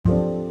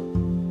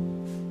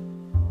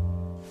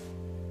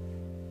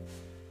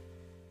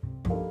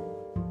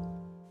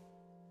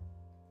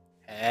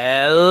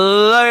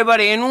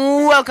everybody, and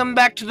welcome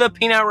back to the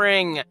Peanut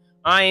Ring.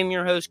 I am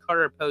your host,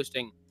 Carter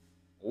Posting.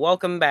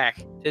 Welcome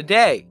back.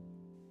 Today,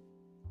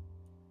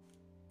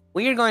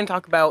 we are going to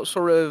talk about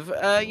we're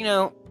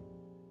going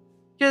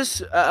to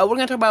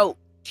talk about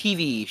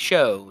TV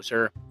shows,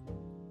 or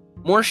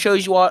more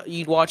shows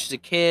you'd watch as a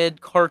kid,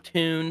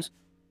 cartoons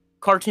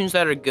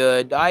that are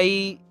good.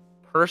 I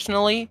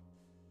personally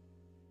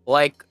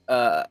I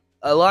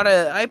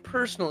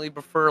personally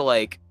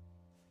prefer,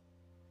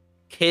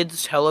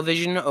 kids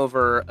television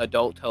over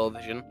adult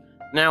television.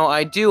 Now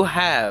I do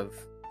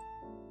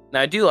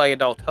like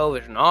adult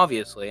television,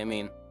 obviously. I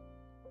mean,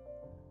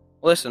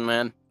 listen,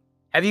 man.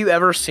 Have you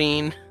ever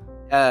seen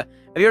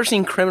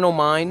Criminal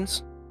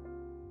Minds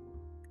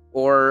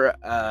or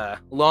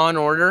Law and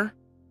Order,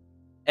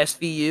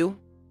 SVU,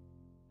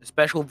 the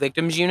Special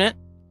Victims Unit?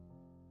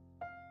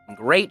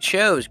 Great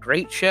shows.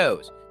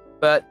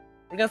 But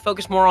we're gonna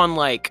focus more on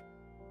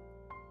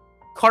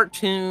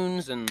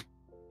cartoons and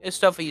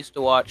stuff I used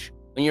to watch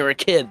when you were a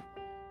kid.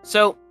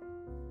 So,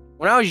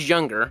 when I was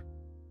younger,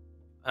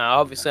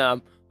 obviously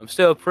I'm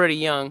still pretty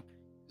young,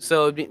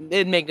 so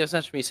it'd make no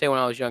sense for me to say when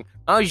I was young.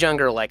 I was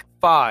younger, like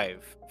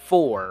 5,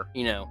 4,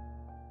 Me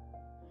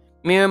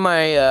and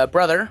my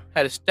brother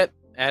had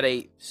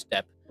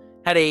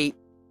a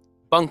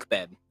bunk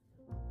bed,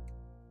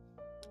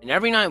 and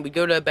every night we'd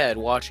go to bed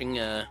watching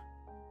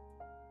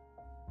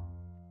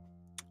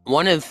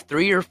one of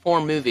 3 or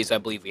 4 movies I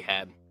believe we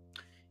had,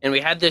 and we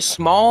had this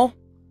small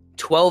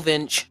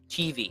 12-inch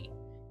TV,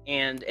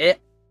 and it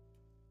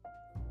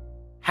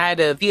had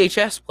a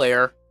VHS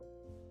player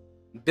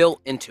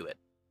built into it.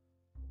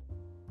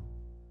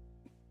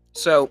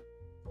 So,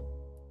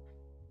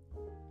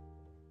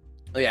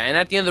 yeah, and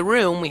at the end of the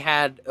room, we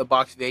had a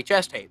box of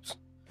VHS tapes.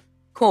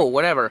 Cool,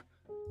 whatever.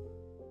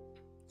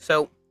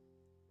 So,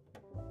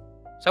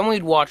 someone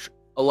we'd watch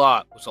a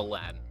lot was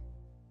Aladdin.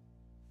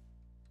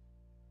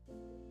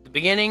 The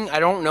beginning, I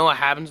don't know what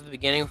happens at the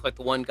beginning with,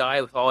 the one guy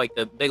with all,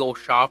 the big old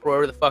shop or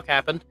whatever the fuck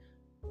happened.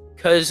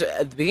 Because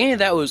at the beginning of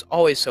that was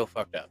always so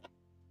fucked up.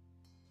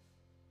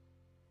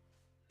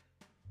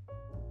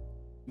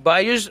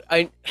 But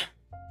I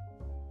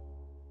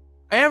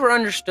never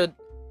understood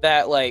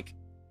that, why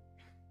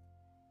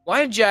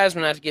did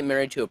Jasmine have to get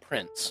married to a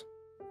prince?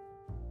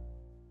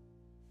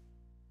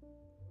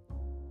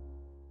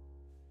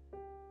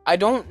 I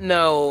don't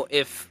know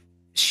if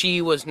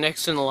she was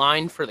next in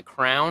line for the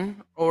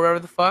crown, or whatever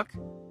the fuck.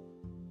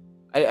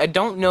 I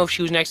don't know if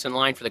she was next in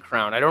line for the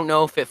crown. I don't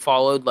know if it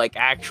followed,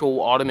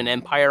 actual Ottoman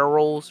Empire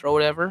rules, or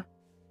whatever.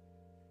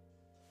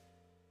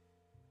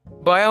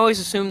 But I always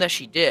assumed that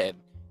she did.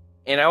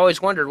 And I always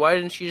wondered, why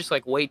didn't she just,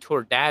 wait till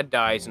her dad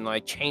dies and,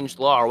 change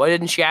the law? Or why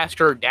didn't she ask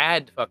her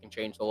dad to fucking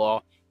change the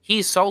law?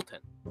 He's Sultan.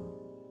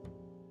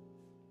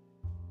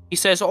 He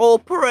says, "Oh,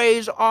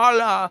 praise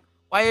Allah."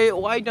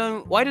 Why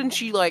didn't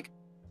she,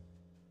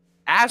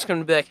 ask him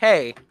to be like,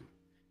 "Hey,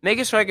 make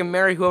it so I can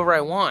marry whoever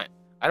I want.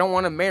 I don't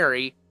want to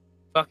marry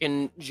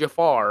fucking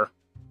Jafar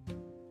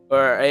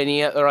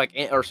or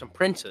or some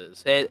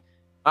princes.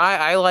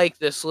 I like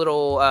this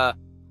little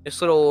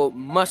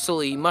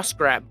muscly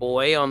muskrat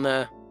boy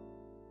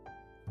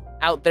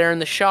out there in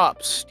the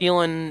shops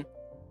stealing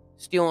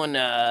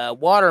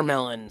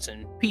watermelons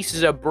and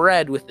pieces of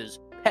bread with his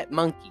pet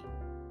monkey."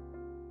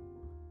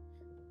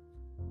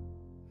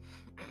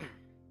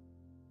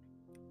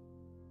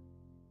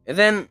 And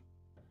then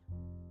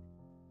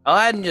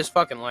Aladdin just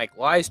fucking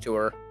lies to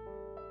her.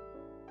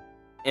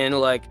 And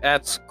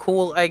that's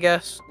cool, I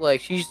guess.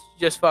 She's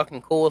just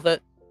fucking cool with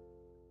it.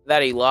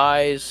 That he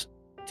lies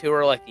to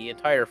her the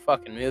entire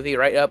fucking movie,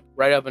 right up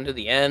until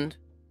the end.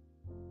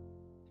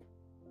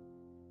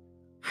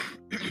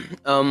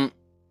 Yeah,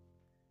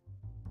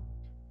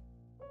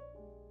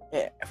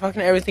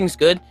 fucking everything's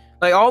good.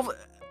 At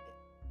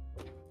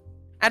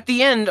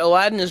the end,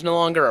 Aladdin is no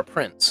longer a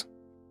prince.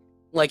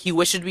 He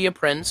wishes to be a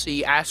prince.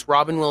 He asks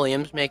Robin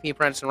Williams, "Make me a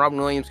prince," and Robin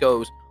Williams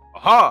goes,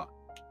 "Aha!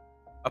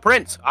 A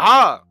prince!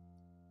 Aha!"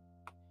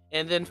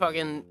 And then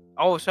fucking,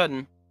 all of a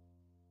sudden,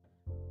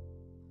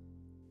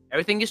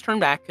 everything gets turned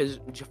back, because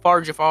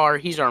Jafar,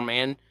 he's our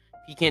man.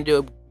 He can't do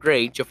it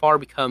great. Jafar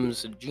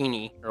becomes a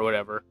genie, or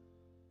whatever.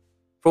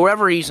 For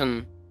whatever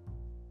reason,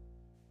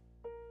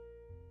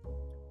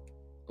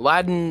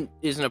 Aladdin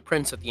isn't a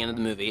prince at the end of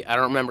the movie. I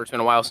don't remember. It's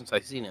been a while since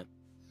I've seen it.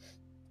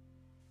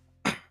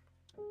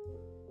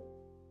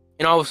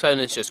 And all of a sudden,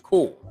 it's just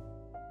cool.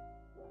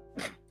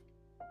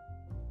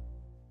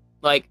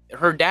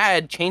 Her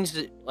dad changes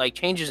it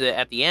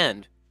at the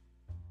end.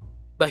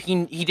 But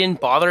he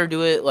didn't bother to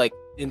do it,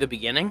 in the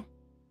beginning.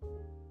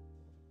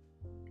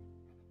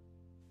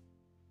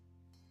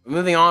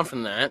 Moving on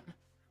from that,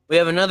 we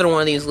have another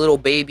one of these little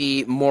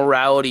baby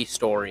morality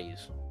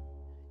stories.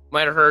 You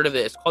might have heard of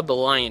it. It's called The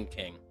Lion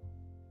King.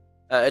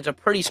 It's a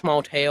pretty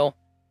small tale.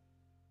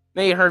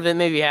 Maybe you heard of it,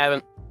 maybe you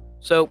haven't.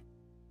 So,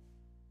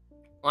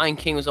 Lion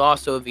King was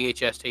also a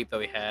VHS tape that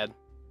we had.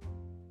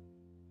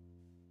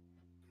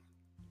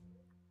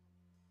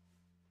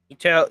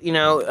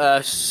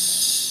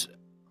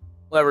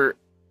 Whatever.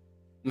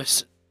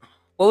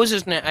 What was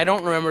his name? I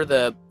don't remember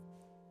the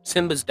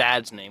Simba's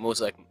dad's name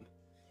was like,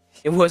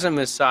 it wasn't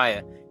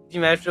Messiah. Could you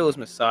imagine if it was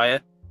Messiah?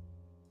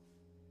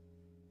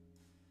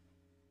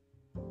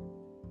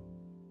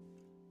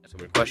 That's a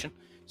weird question.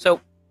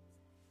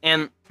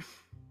 And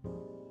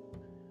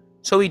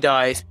so he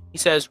dies. He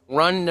says,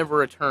 "Run, never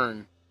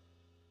return."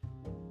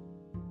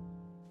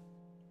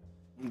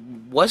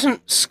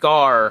 Wasn't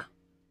Scar?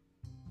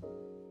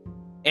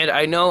 And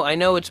I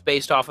know it's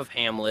based off of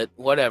Hamlet.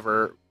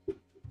 Whatever.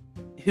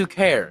 Who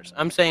cares?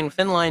 I'm saying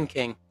within Lion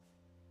King,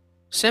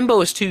 Simba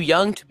was too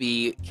young to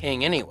be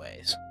king,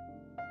 anyways.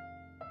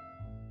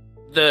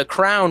 The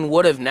crown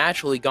would have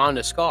naturally gone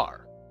to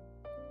Scar.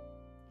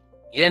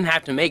 You didn't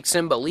have to make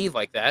Simba leave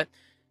like that.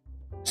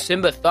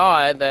 Simba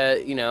thought that,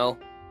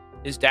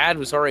 his dad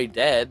was already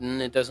dead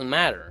and it doesn't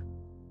matter.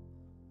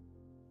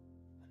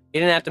 He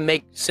didn't have to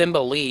make Simba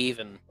leave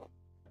and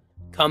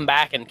come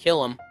back and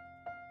kill him.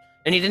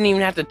 And he didn't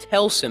even have to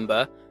tell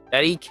Simba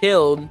that he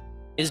killed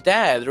his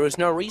dad. There was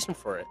no reason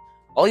for it.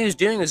 All he was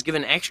doing was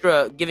giving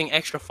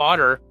extra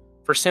fodder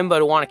for Simba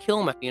to want to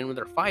kill him at the end when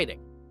they're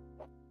fighting.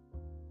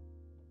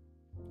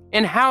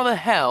 And how the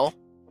hell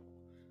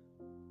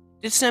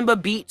did Simba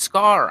beat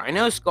Scar? I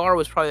know Scar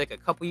was probably like a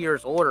couple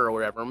years older or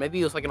whatever. Maybe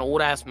he was like an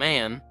old-ass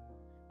man.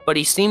 But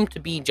he seemed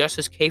to be just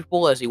as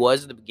capable as he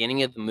was at the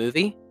beginning of the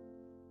movie.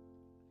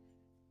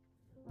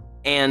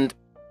 And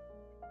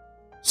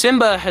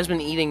Simba has been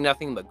eating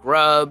nothing but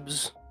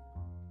grubs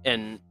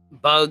and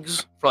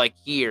bugs for like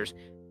years.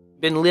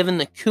 Been living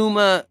the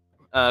Kuma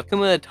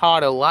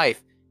Matata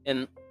life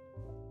and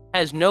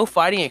has no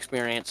fighting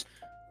experience,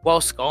 while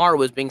Scar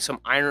was being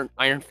some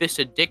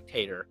iron-fisted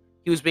dictator.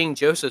 He was being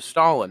Joseph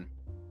Stalin.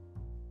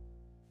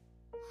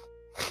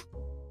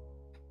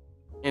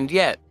 And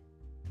yet,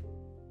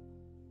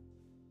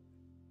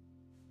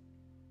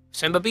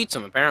 Simba beats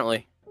him,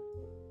 apparently.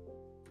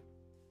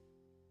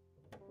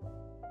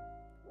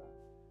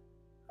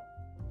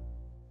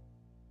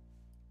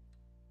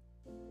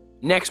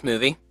 Next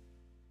movie.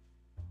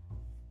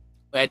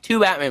 We had 2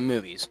 Batman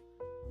movies.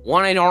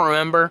 One I don't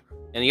remember,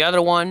 and the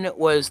other one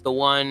was the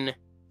one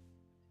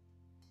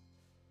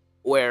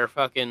where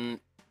fucking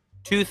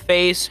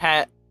Toothface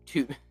had...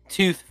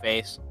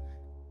 Toothface.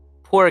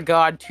 Poor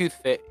God,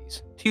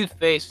 Toothface.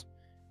 Toothface.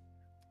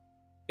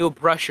 He'll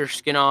brush your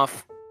skin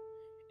off,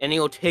 and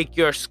he'll take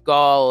your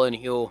skull, and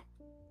he'll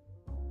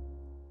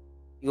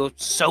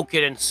soak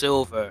it in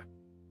silver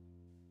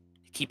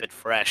to keep it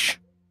fresh.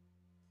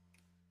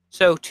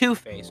 So,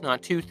 Two-Face,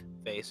 not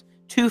Toothface.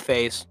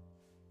 Two-Face.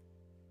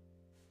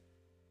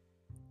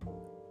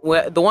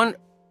 Well, the one...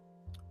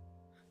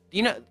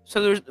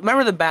 So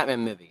remember the Batman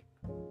movie?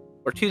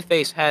 Where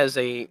Two-Face has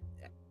a...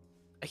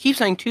 I keep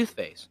saying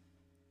Toothface.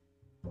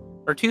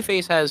 Where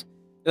Two-Face has,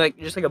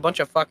 just a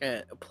bunch of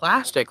fucking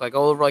plastic,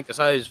 all over, the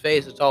side of his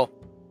face. It's all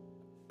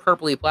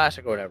purpley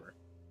plastic or whatever.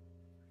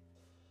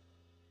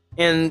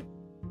 And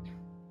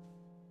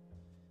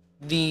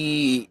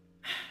the...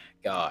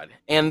 God.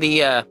 And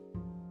the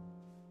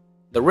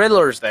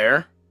Riddler's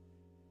there.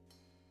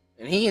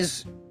 And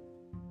he's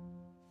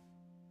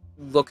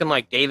looking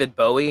like David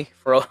Bowie.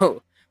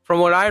 From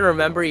what I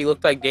remember, he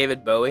looked like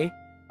David Bowie.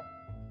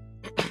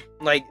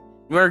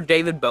 Remember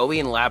David Bowie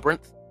in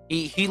Labyrinth?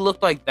 He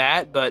looked like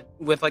that, but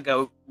with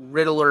a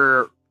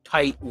Riddler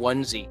tight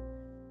onesie.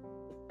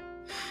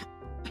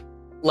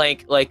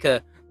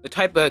 The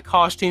type of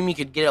costume you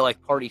could get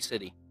at Party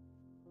City.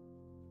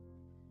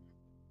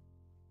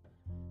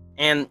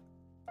 And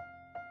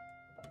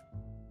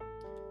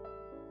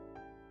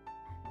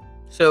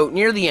so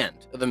near the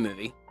end of the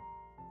movie,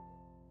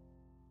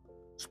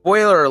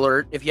 spoiler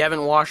alert, if you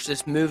haven't watched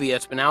this movie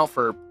that's been out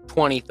for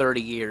 20,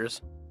 30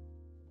 years,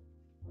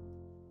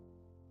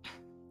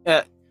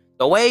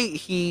 the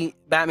way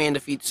Batman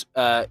defeats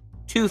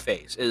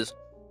Two-Face is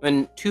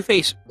when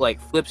Two-Face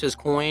flips his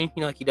coin,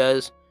 like he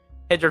does,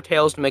 heads or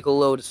tails to make a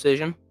little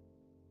decision.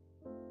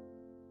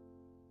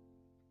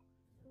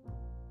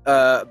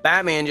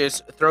 Batman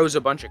just throws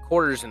a bunch of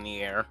quarters in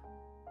the air,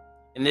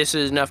 and this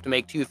is enough to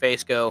make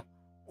Two-Face go,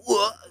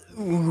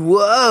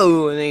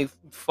 whoa, and he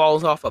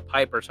falls off a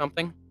pipe or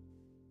something.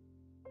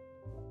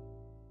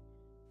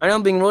 I know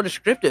I'm being real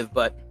descriptive,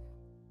 but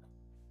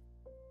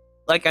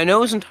I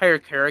know his entire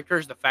character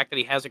is the fact that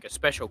he has a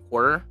special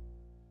quarter.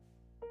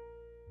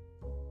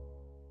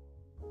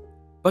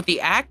 But the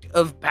act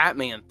of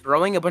Batman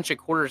throwing a bunch of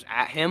quarters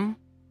at him,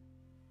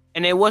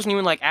 and it wasn't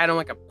even at him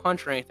a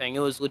punch or anything, it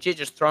was legit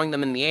just throwing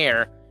them in the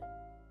air.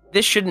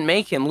 This shouldn't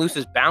make him lose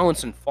his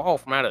balance and fall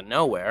from out of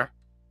nowhere.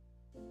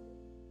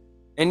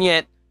 And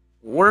yet,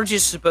 we're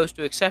just supposed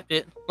to accept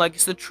it like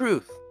it's the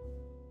truth.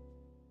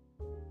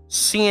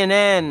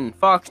 CNN,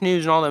 Fox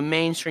News, and all the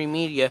mainstream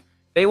media,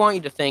 they want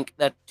you to think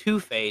that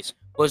Two-Face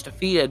was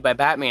defeated by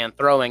Batman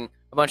throwing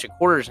a bunch of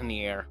quarters in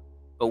the air.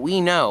 But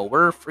we know,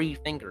 we're free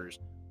thinkers.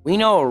 We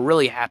know what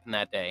really happened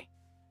that day.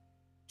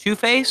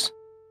 Two-Face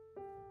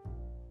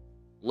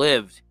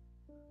lived.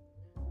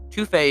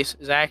 Two-Face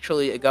is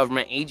actually a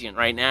government agent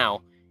right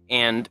now,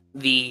 and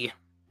the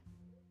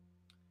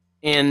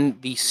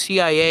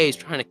CIA is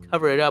trying to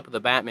cover it up with a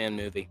Batman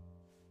movie.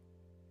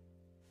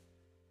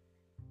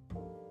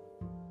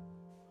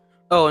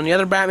 Oh, and the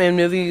other Batman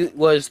movie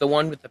was the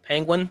one with the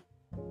penguin.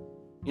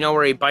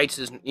 Where he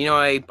bites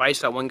he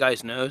bites that one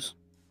guy's nose.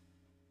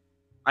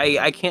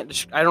 I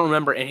can't. I don't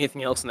remember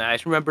anything else in that. I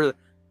just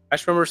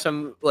remember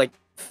some like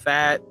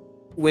fat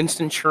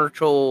Winston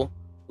Churchill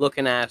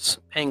looking ass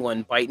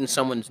penguin biting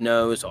someone's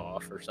nose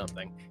off or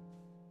something.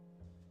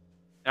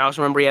 I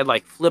also remember he had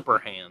like flipper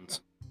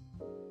hands.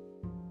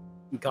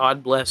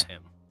 God bless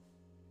him.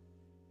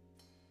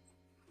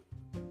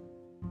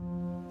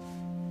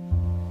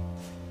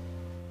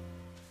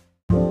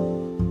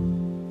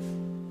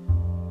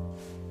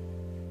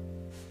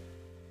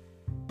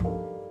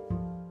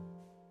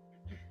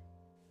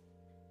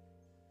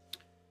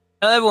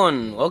 Hello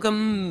everyone,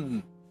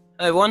 welcome.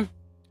 Hello everyone.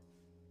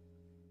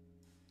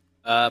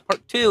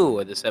 Part 2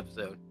 of this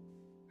episode.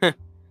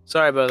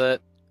 Sorry about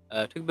that.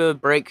 Took a bit of a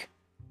break.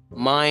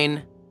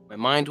 My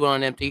mind went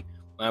on empty.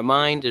 My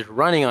mind is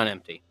running on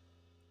empty.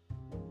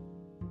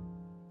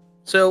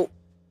 So,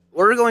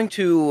 we're going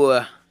to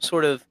we're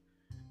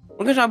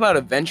going to talk about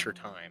Adventure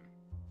Time.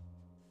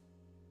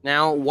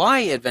 Now,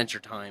 why Adventure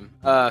Time?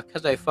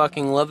 Because I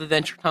fucking love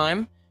Adventure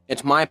Time.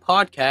 It's my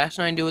podcast,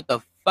 and I do what the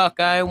fuck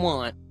I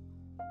want.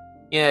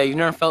 Yeah, you've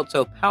never felt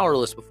so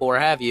powerless before,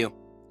 have you?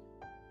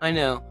 I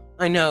know.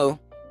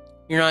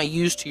 You're not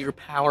used to your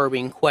power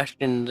being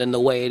questioned in the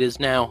way it is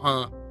now,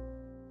 huh?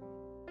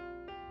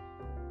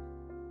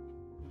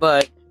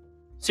 But,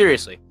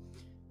 seriously,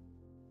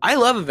 I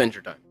love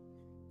Adventure Time.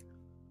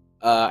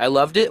 I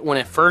loved it when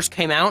it first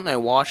came out, and I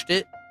watched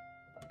it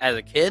as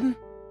a kid,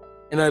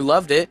 and I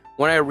loved it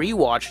when I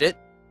rewatched it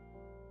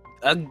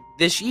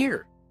this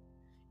year.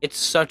 It's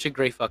such a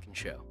great fucking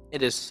show.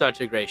 It is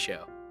such a great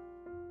show.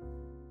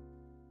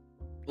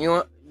 You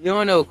want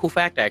to know a cool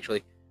fact,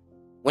 actually?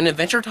 When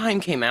Adventure Time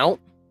came out,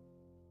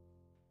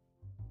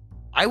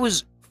 I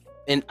was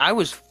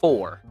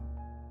 4.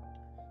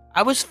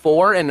 I was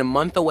 4 and a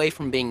month away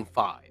from being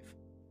 5.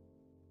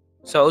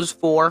 So I was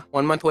 4,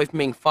 1 month away from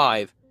being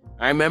 5.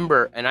 I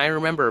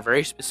remember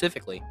very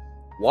specifically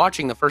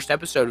watching the first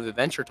episode of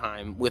Adventure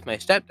Time with my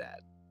stepdad.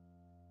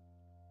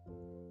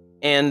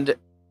 And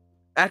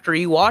after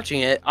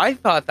rewatching it, I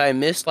thought that I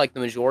missed like the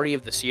majority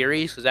of the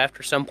series, because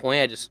after some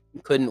point I just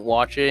couldn't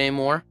watch it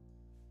anymore.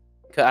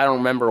 Cause I don't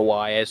remember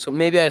why. So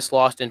maybe I just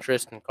lost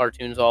interest in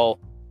cartoons all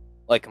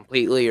like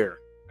completely, or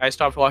I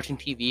stopped watching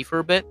TV for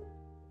a bit.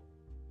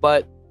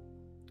 But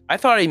I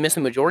thought I missed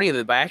the majority of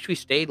it, but I actually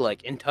stayed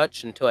like in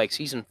touch until like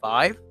season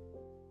 5.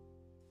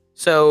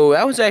 So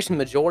that was actually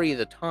the majority of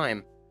the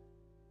time.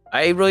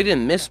 I really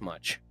didn't miss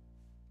much.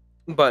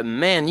 But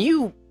man,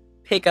 you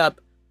pick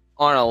up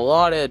on a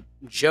lot of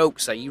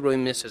jokes that you really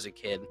miss as a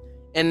kid.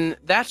 And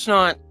that's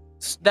not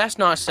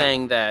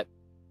saying that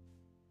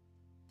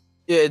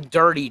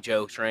dirty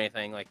jokes or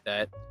anything like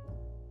that.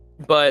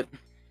 But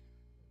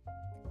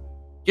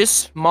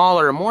just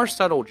smaller, more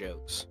subtle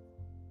jokes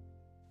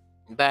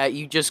that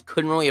you just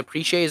couldn't really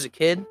appreciate as a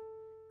kid,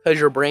 because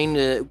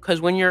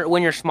when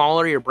you're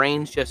smaller, your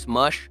brain's just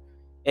mush.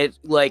 It's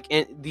like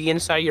the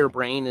inside of your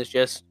brain is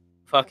just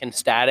fucking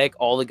static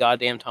all the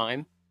goddamn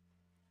time.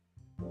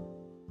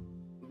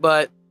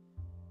 But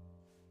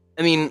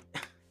I mean,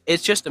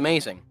 it's just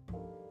amazing.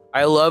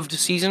 I loved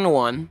season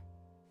 1.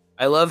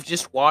 I loved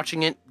just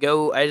watching it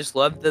go. I just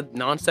loved the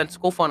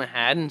nonsensical fun it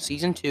had. And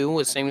season 2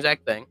 was the same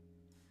exact thing.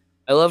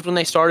 I loved when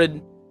they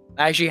started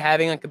actually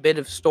having like a bit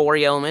of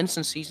story elements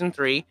in season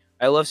 3.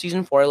 I love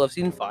season 4. I love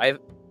season 5.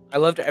 I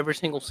loved every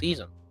single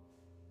season.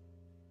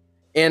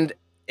 And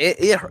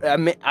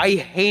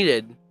I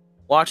hated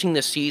watching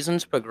the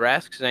seasons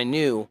progress, because I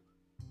knew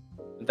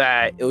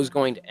that it was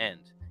going to end.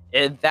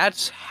 And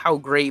that's how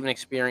great of an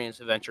experience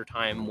Adventure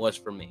Time was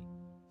for me.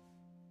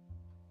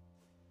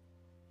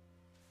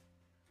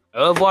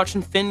 I love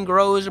watching Finn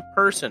grow as a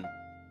person.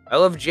 I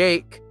love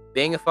Jake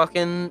being a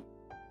fucking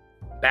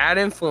bad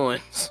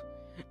influence.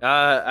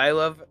 I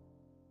love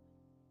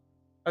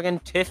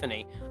fucking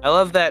Tiffany. I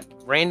love that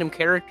random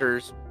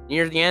characters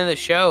near the end of the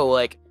show,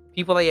 like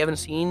people that you haven't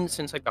seen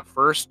since like the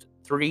first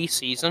 3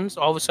 seasons,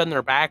 all of a sudden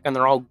they're back and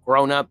they're all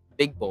grown up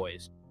big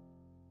boys.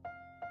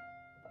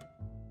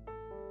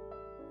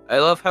 I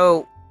love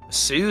how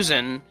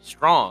Susan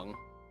Strong,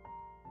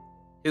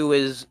 who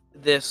is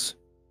this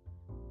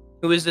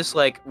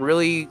like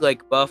really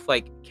like buff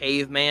like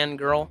caveman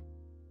girl.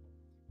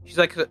 She's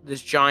like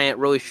this giant,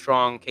 really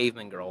strong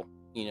caveman girl,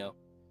 you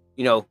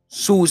know,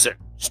 Susan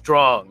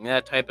Strong,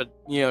 that type of,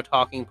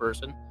 talking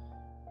person.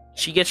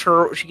 She gets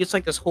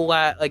like this whole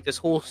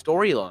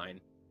storyline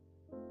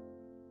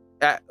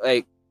at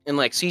like in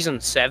like season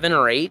 7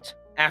 or 8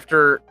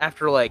 after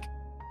like,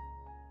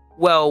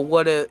 well,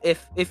 what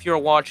if you're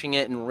watching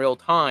it in real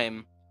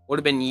time, would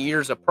have been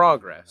years of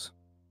progress.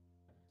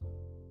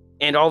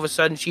 And all of a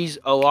sudden she's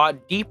a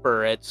lot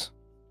deeper.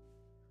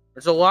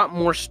 There's a lot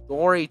more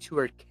story to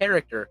her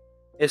character.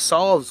 It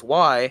solves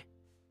why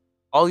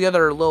all the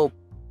other little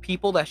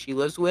people that she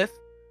lives with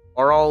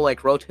are all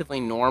like relatively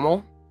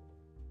normal.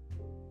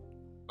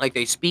 Like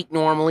they speak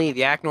normally,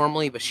 they act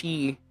normally, but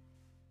she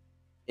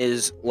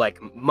is like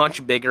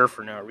much bigger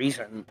for no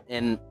reason.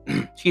 And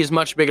she is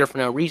much bigger for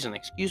no reason,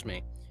 excuse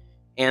me.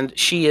 And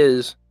she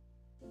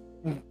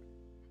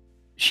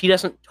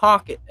doesn't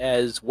talk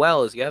as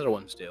well as the other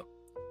ones do.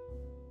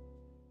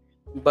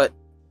 But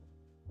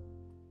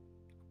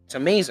it's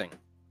amazing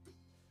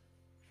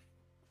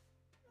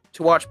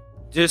to watch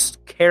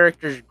just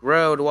characters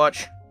grow, to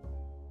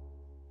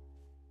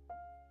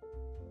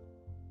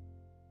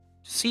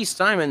see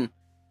Simon,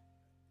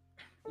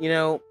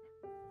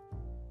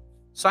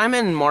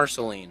 Simon and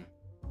Marceline.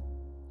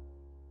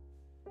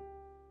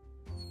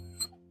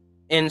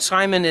 And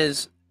Simon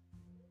is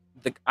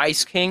the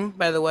Ice King,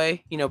 by the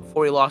way,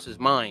 before he lost his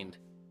mind.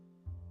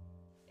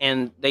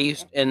 And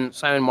Simon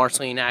and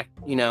Marceline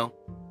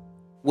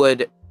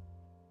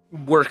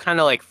were kind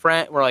of like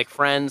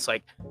friends.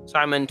 Like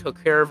Simon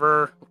took care of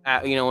her,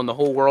 when the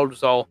whole world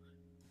was all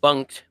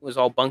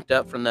bunked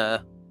up from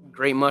the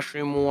Great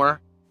Mushroom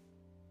War.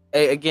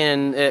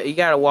 Again, you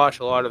gotta watch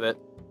a lot of it.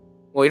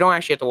 Well, you don't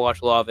actually have to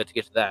watch a lot of it to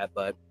get to that,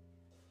 but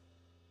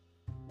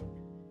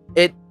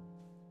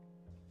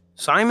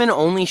Simon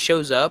only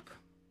shows up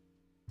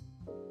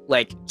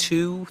like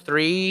 2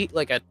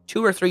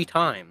 or 3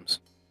 times,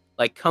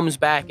 like comes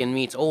back and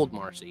meets old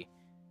Marcy,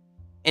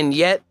 and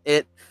yet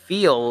it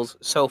feels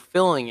so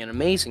filling and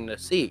amazing to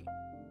see,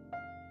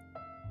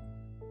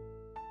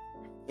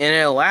 and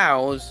it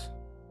allows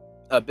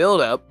a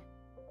build-up.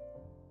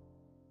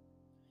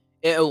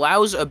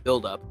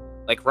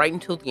 Like right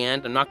until the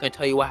end. I'm not going to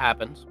tell you what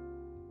happens.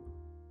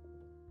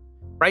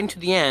 Right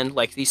until the end,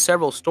 like these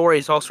several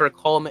stories all sort of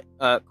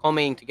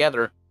culminating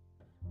together,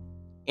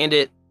 and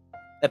it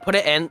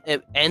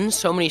ends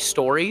so many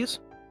stories,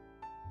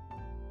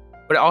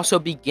 but it also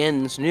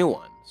begins new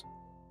ones,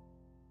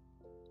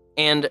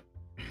 and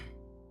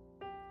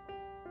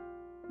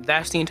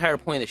that's the entire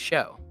point of the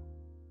show.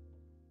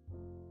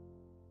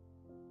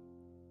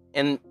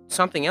 And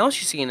something else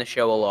you see in the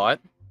show a lot,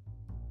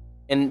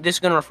 and this is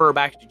going to refer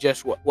back to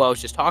just what I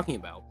was just talking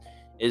about,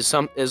 is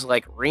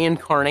like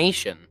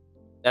reincarnation.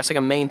 That's like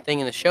a main thing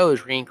in the show,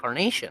 is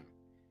reincarnation.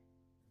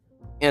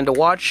 And to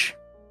watch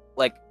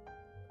like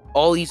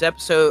all these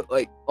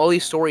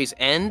stories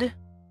end,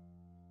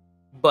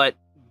 but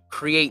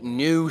create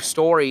new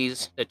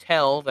stories to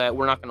tell that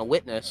we're not going to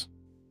witness,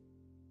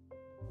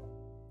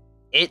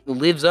 it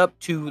lives up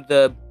to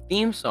the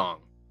theme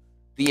song,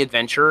 "The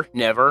adventure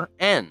never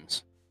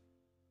ends."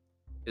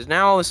 Because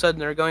now all of a sudden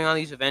they're going on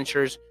these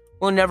adventures.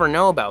 We'll never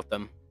know about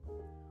them.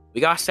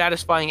 We got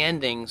satisfying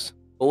endings,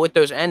 but with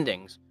those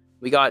endings,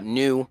 we got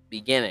new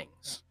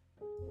beginnings.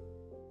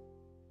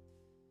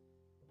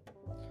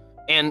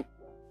 And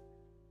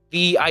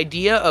the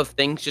idea of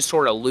things just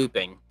sort of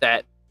looping,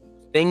 that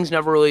things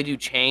never really do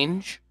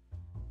change,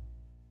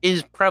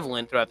 is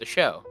prevalent throughout the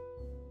show.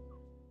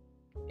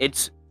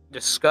 It's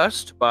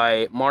discussed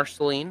by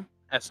Marceline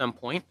at some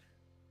point,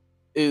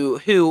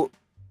 who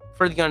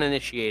for the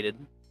uninitiated,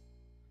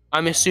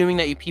 I'm assuming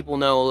that you people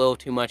know a little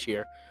too much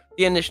here.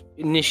 The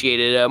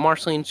initiated,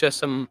 Marceline's just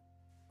some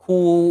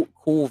cool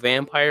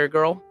vampire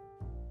girl.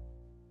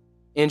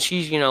 And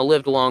she's,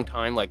 lived a long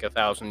time, like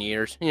 1,000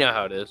 years. You know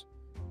how it is.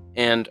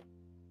 And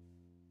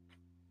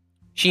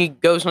she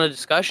goes on a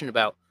discussion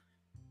about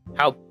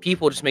how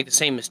people just make the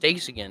same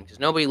mistakes again, because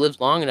nobody lives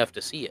long enough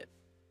to see it.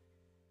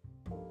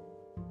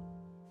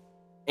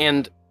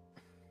 And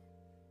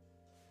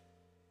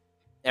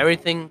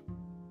everything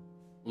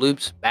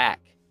loops back.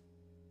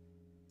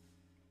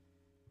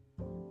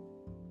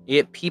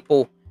 You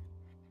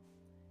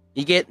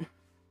get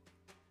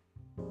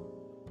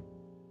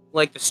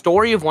like the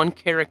story of one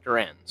character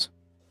ends,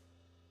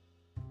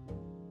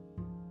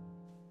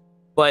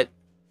 but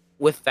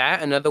with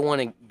that, another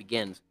one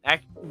begins.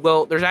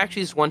 Well, there's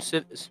actually this one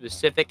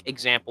specific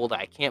example that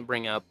I can't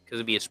bring up because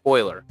it'd be a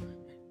spoiler,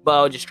 but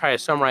I'll just try to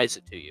summarize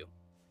it to you.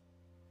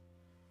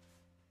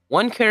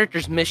 One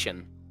character's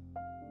mission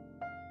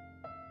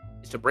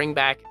is to bring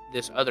back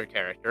this other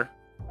character,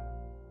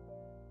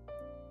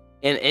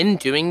 and in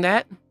doing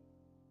that,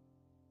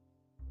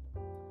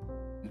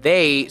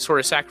 they sort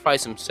of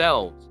sacrifice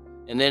themselves,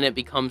 and then it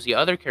becomes the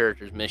other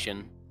character's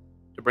mission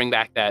to bring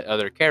back that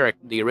other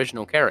character, the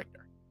original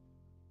character.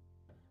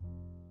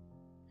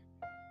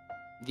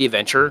 The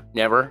adventure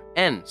never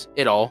ends.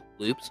 It all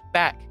loops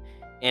back.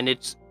 And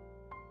it's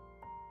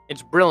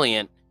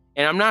brilliant.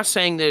 And I'm not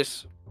saying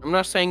that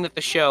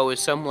the show is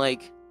some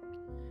like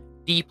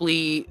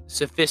deeply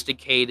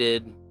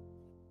sophisticated,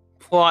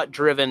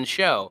 plot-driven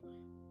show.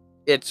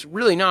 It's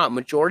really not.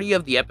 Majority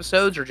of the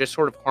episodes are just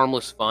sort of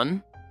harmless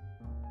fun.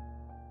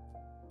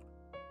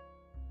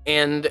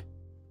 And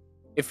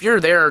if you're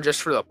there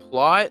just for the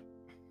plot,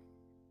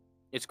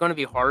 it's going to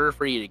be harder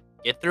for you to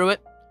get through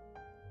it.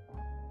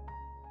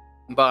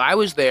 But I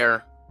was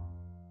there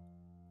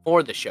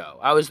for the show.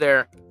 I was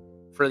there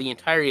for the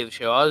entirety of the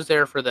show. I was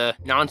there for the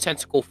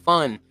nonsensical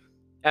fun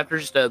after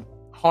just a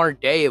hard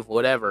day of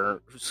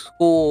whatever,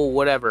 school,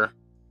 whatever.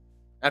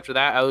 After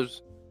that, I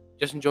was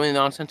just enjoying the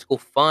nonsensical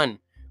fun.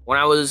 When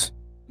I was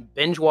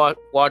binge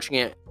watching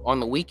it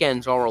on the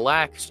weekends, all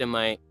relaxed in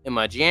my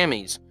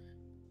jammies,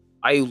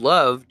 I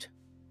loved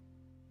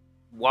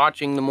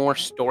watching the more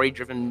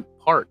story-driven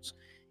parts.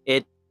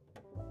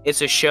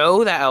 It's a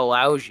show that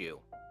allows you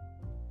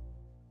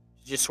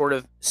just sort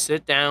of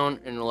sit down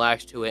and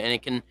relax to it, and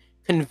it can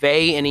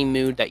convey any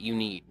mood that you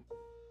need.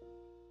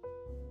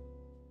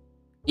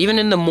 Even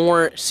in the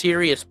more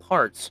serious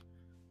parts,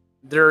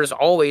 there's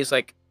always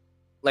like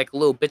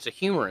little bits of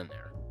humor in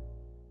there.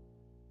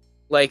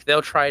 Like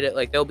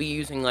they'll be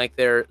using like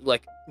their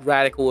like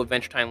radical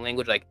Adventure Time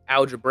language, like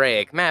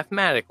algebraic,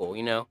 mathematical,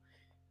 and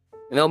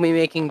they'll be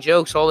making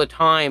jokes all the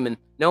time, and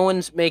no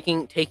one's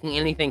taking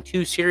anything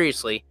too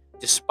seriously,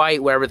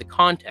 despite wherever the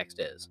context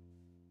is.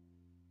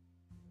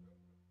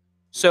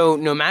 So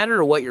no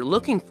matter what you're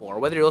looking for,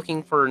 whether you're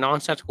looking for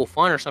nonsensical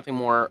fun or something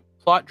more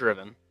plot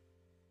driven,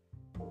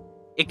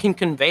 it can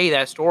convey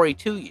that story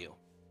to you.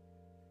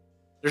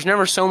 There's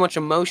never so much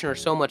emotion or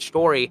so much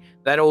story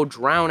that it'll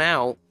drown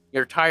out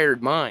your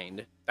tired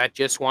mind that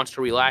just wants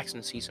to relax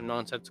and see some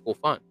nonsensical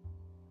fun.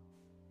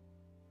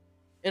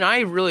 And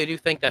I really do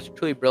think that's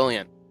truly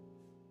brilliant.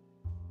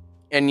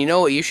 And you know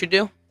what you should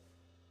do?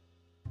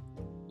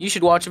 You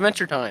should watch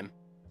Adventure Time.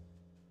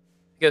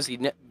 Because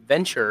the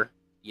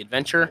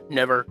adventure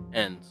never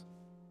ends.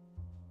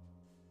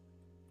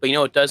 But you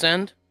know what does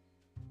end?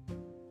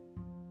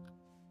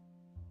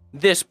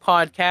 This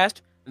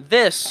podcast.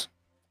 This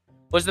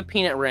was the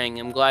Peanut Ring.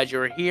 I'm glad you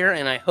were here,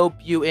 and I hope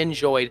you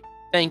enjoyed.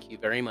 Thank you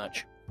very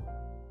much.